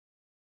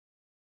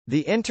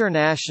The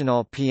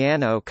International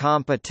Piano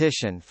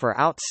Competition for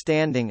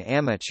Outstanding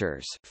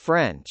Amateurs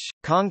French,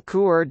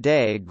 Concours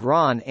des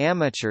Grands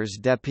Amateurs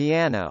de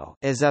Piano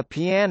is a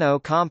piano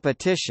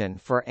competition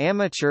for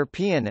amateur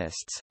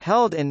pianists,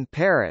 held in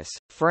Paris,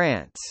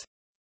 France.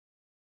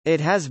 It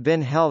has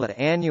been held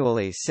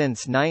annually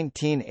since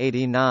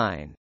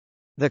 1989.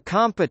 The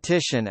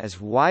competition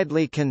is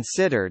widely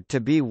considered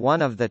to be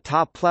one of the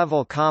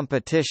top-level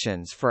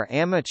competitions for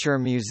amateur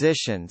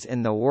musicians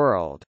in the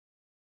world.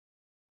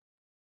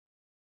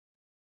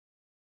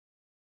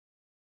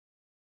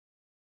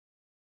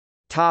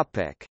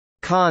 Topic: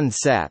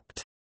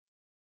 Concept.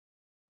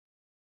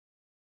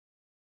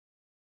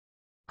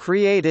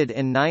 Created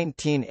in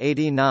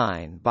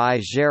 1989 by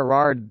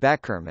Gérard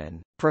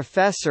Beckermann,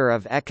 professor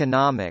of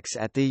economics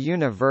at the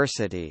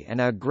university and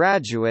a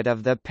graduate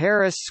of the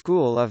Paris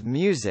School of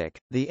Music,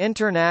 the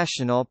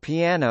International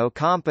Piano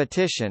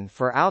Competition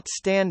for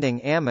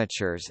Outstanding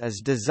Amateurs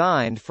is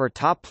designed for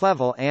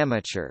top-level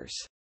amateurs.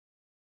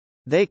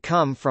 They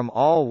come from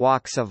all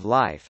walks of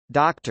life: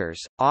 doctors,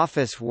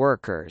 office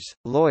workers,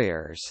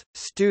 lawyers,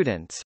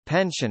 students,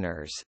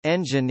 pensioners,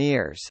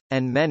 engineers,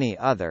 and many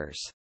others.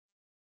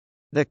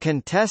 The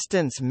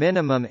contestants'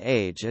 minimum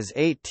age is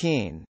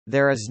 18,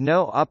 there is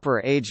no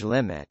upper age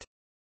limit.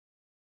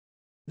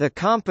 The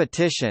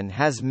competition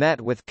has met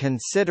with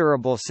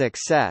considerable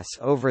success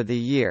over the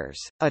years,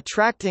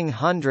 attracting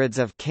hundreds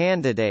of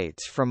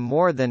candidates from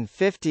more than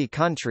 50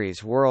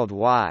 countries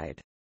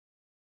worldwide.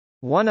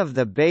 One of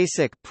the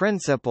basic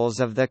principles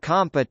of the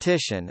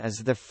competition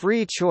is the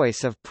free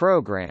choice of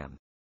program.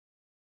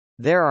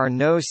 There are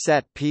no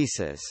set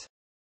pieces.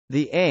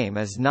 The aim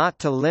is not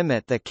to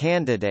limit the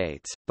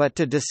candidates, but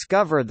to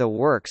discover the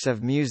works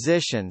of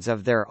musicians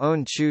of their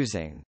own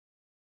choosing.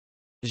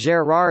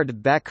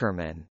 Gérard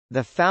Beckermann,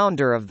 the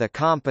founder of the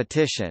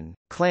competition,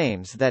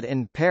 claims that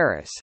in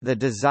Paris, the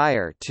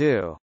desire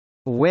to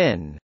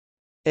win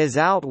is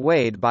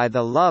outweighed by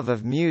the love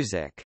of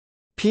music.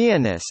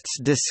 Pianists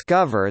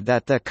discover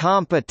that the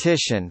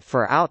competition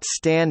for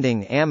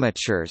outstanding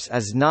amateurs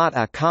is not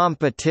a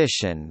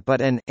competition but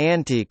an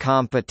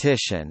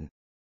anti-competition.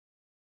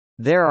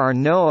 There are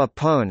no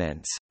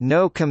opponents,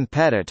 no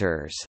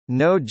competitors,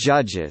 no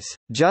judges,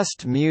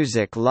 just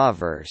music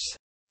lovers.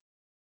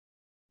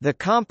 The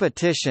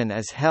competition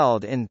is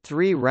held in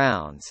 3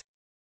 rounds.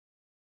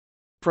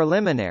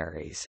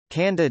 Preliminaries,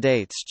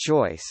 candidate's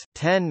choice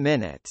 10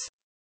 minutes.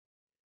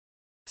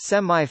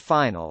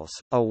 Semi-finals,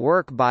 a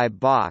work by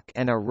Bach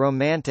and a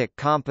romantic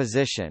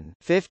composition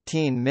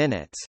 15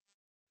 minutes.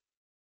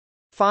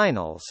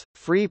 Finals,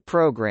 free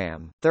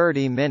program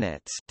 30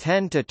 minutes.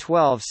 10 to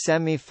 12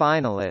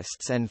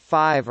 semi-finalists and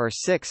 5 or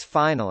 6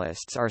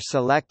 finalists are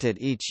selected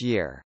each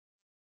year.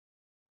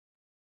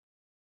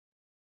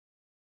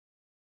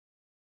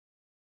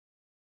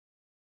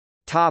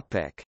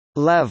 Topic: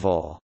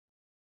 Level.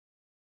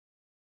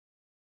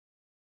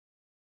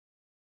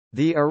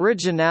 The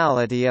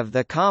originality of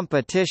the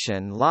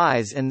competition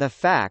lies in the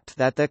fact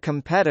that the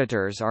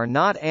competitors are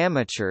not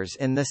amateurs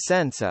in the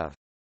sense of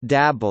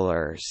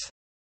dabblers,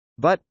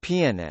 but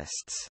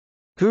pianists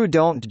who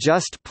don't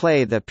just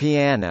play the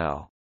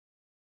piano.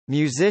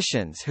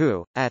 Musicians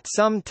who, at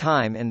some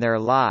time in their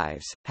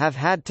lives, have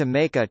had to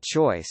make a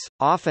choice,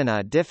 often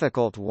a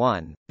difficult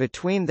one,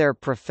 between their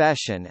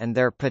profession and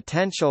their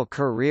potential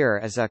career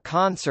as a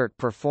concert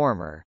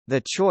performer,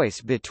 the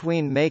choice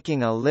between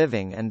making a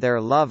living and their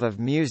love of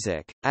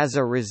music. As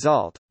a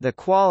result, the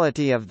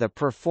quality of the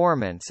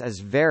performance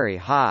is very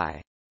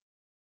high.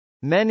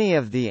 Many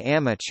of the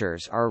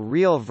amateurs are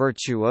real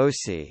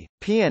virtuosi.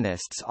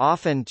 Pianists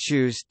often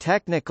choose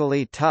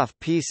technically tough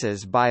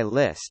pieces by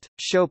Liszt,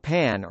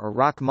 Chopin or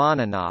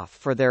Rachmaninoff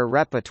for their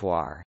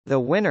repertoire.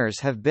 The winners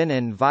have been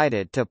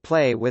invited to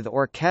play with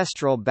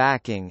orchestral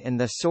backing in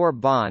the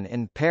Sorbonne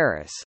in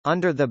Paris,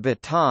 under the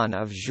baton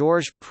of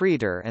Georges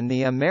Preter and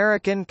the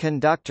American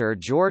conductor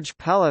George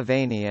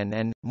Pelavanian,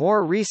 and,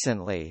 more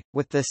recently,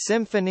 with the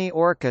Symphony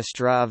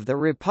Orchestra of the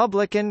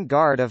Republican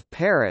Guard of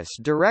Paris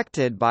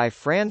directed by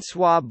François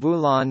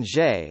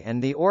Boulanger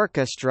and the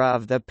Orchestra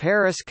of the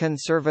Paris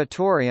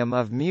Conservatorium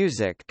of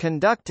Music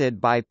conducted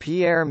by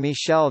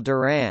Pierre-Michel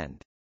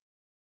Durand.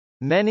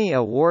 Many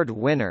award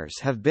winners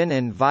have been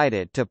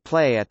invited to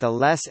play at the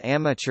Les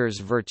Amateurs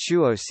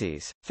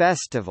Virtuosis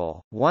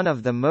Festival, one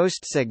of the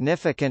most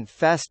significant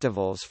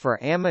festivals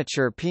for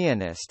amateur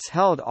pianists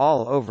held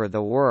all over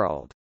the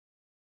world.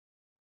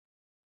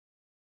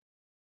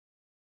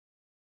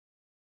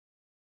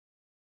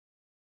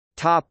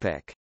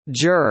 Topic: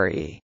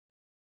 Jury.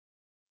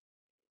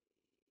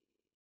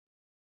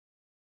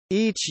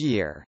 Each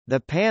year,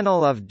 the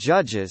panel of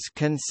judges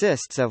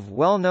consists of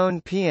well-known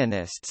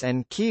pianists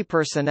and key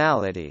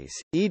personalities: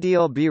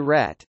 Édile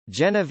Biret,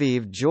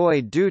 Geneviève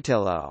Joy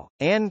Dutillot,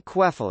 Anne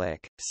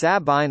Queffelic,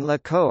 Sabine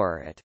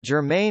Lecourt,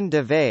 Germaine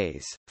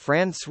Devez,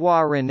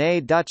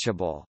 François-René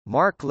Dutchable,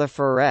 Marc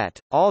Laferrette,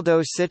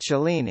 Aldo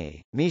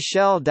Cicciolini,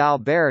 Michel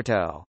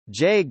d'Alberto,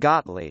 Jay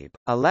Gottlieb,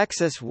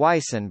 Alexis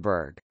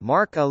Weissenberg,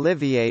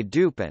 Marc-Olivier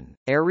Dupin,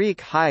 Éric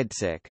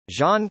Heidsieck,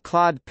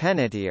 Jean-Claude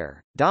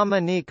Pennetier,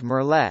 Dominique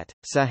Merlet,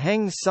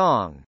 Saheng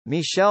Song,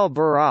 Michel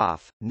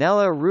Baroff,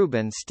 Nella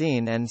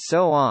Rubinstein and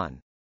so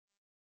on.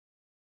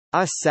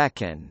 A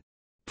second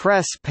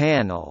press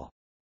panel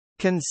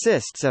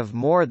consists of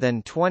more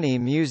than 20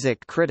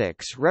 music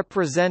critics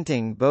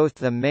representing both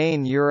the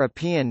main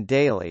European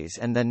dailies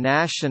and the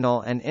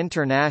national and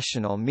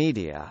international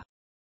media.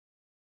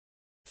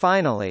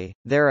 Finally,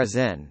 there is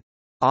an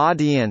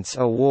audience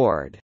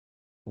award,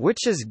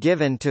 which is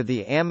given to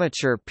the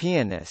amateur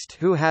pianist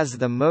who has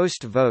the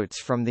most votes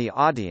from the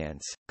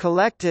audience,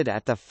 collected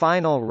at the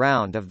final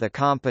round of the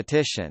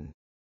competition.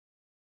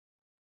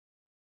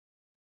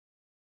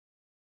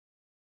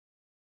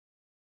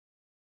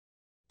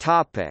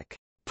 Topic: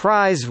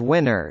 Prize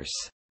winners.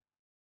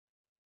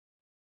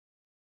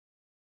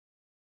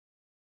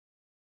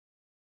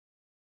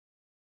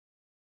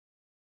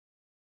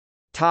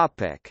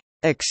 Topic: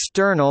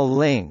 External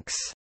links.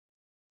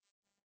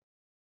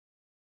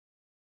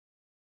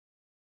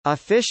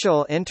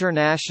 Official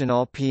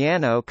International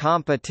Piano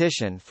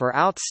Competition for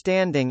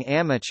Outstanding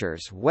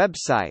Amateurs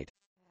website.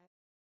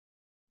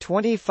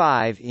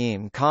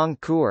 25e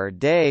Concours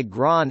des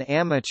Grands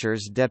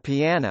Amateurs de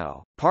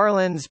Piano,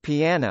 Parlins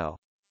Piano.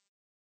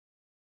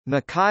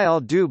 Mikhail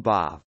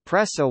Dubov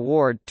Press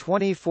Award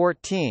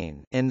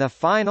 2014 in the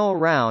final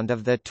round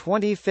of the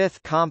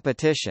 25th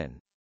competition.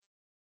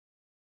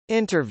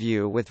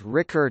 Interview with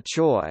Ricker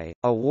Choi,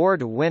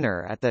 award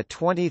winner at the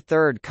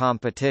 23rd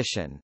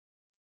competition.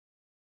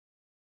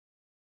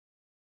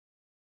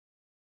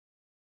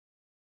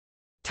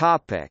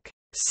 Topic: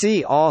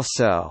 See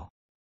also.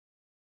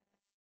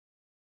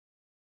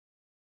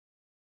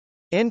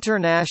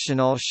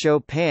 International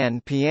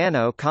Chopin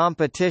Piano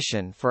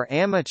Competition for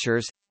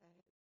Amateurs.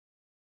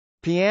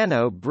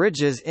 Piano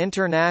Bridges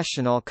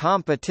International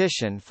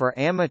Competition for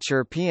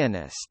Amateur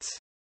Pianists.